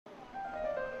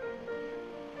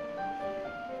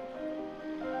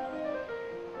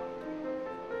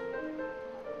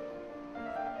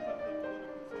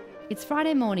It's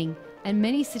Friday morning and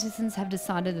many citizens have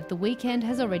decided that the weekend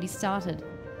has already started.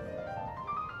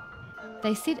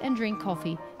 They sit and drink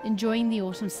coffee, enjoying the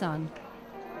autumn sun.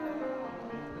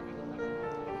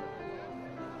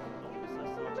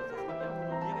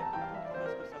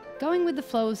 Going with the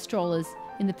flow of strollers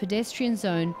in the pedestrian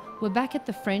zone, we're back at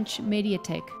the French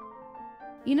Médiathèque.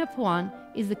 Ina Pouan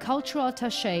is the cultural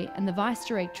attaché and the vice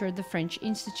director of the French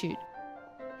Institute.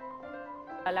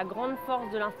 La grande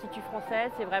force de l'Institut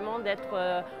français, c'est vraiment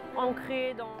d'être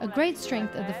ancré dans. A great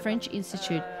strength of the French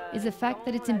Institute is the fact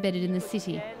that it's embedded in the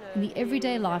city, in the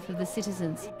everyday life of the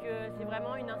citizens.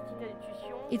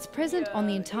 It's present on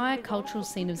the entire cultural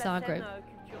scene of Zagreb.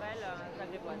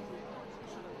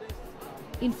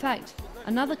 In fact,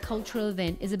 another cultural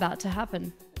event is about to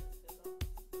happen.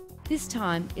 This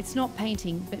time, it's not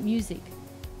painting, but music.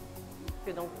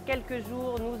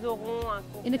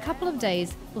 In a couple of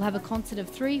days, we'll have a concert of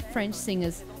 3 French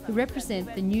singers who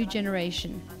represent the new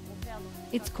generation.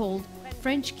 It's called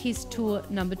French Kiss Tour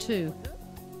No. 2.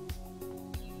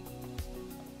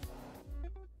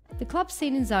 The club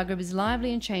scene in Zagreb is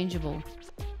lively and changeable.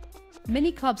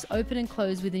 Many clubs open and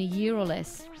close within a year or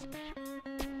less.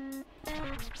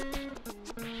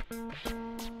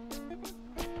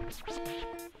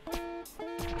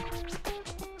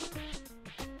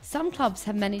 Some clubs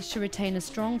have managed to retain a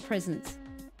strong presence.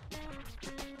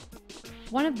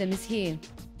 One of them is here.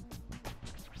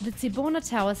 The Cibona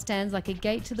Tower stands like a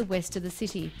gate to the west of the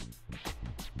city.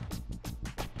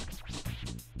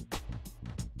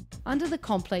 Under the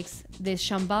complex, there's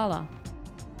Shamballa.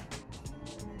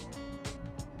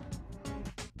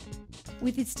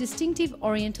 With its distinctive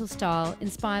oriental style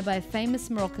inspired by a famous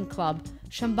Moroccan club,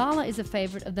 Shamballa is a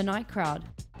favourite of the night crowd.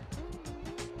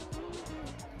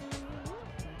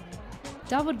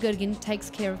 David Gurgin takes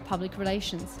care of public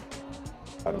relations.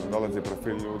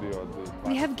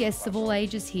 We have guests of all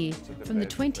ages here, from the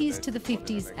 20s to the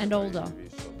 50s and older.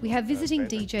 We have visiting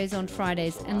DJs on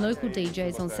Fridays and local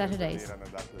DJs on Saturdays.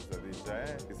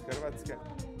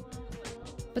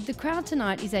 But the crowd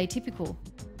tonight is atypical.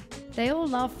 They all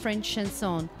love French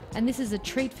chanson, and this is a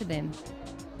treat for them.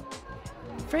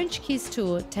 French Kiss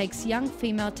Tour takes young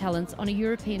female talents on a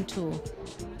European tour.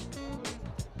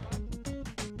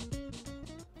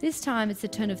 This time it's the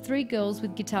turn of 3 girls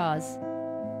with guitars.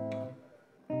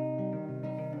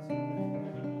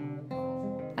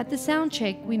 At the sound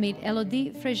check, we meet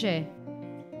Elodie Fréget.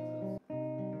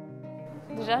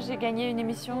 Déjà, j'ai gagné une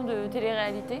émission de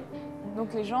télé-réalité,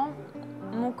 donc les gens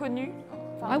m'ont connue.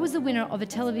 I was the winner of a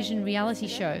television reality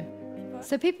show,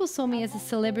 so people saw me as a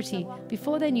celebrity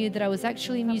before they knew that I was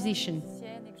actually a musician.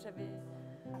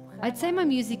 I'd say my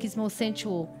music is more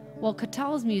sensual, while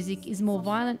Catal's music is more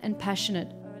violent and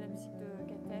passionate.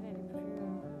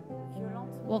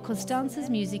 While Constance's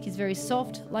music is very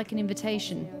soft, like an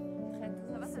invitation.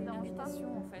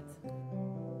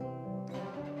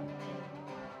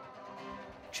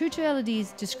 True to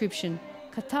Elodie's description,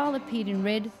 Catal appeared in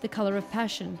red, the colour of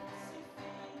passion.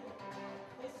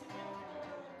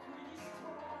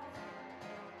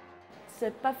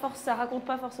 Ça raconte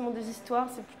pas forcément des histoires,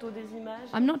 c'est plutôt des images.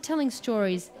 I'm not telling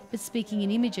stories, but speaking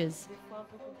in images.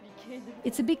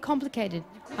 It's a bit complicated,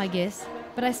 I guess,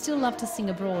 but I still love to sing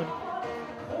abroad.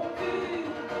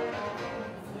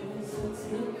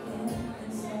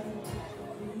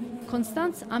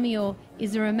 Constance Amiot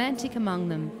is a romantic among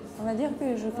them. On va dire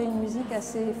que je fais une musique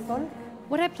assez folk.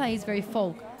 What I play is very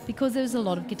folk because there's a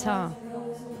lot of guitar.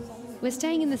 We're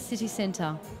staying in the city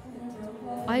centre.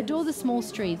 I adore the small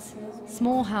streets,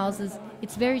 small houses.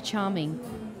 It's very charming.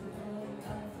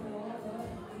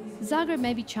 Zagreb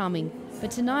may be charming, but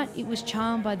tonight it was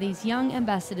charmed by these young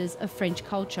ambassadors of French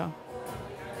culture.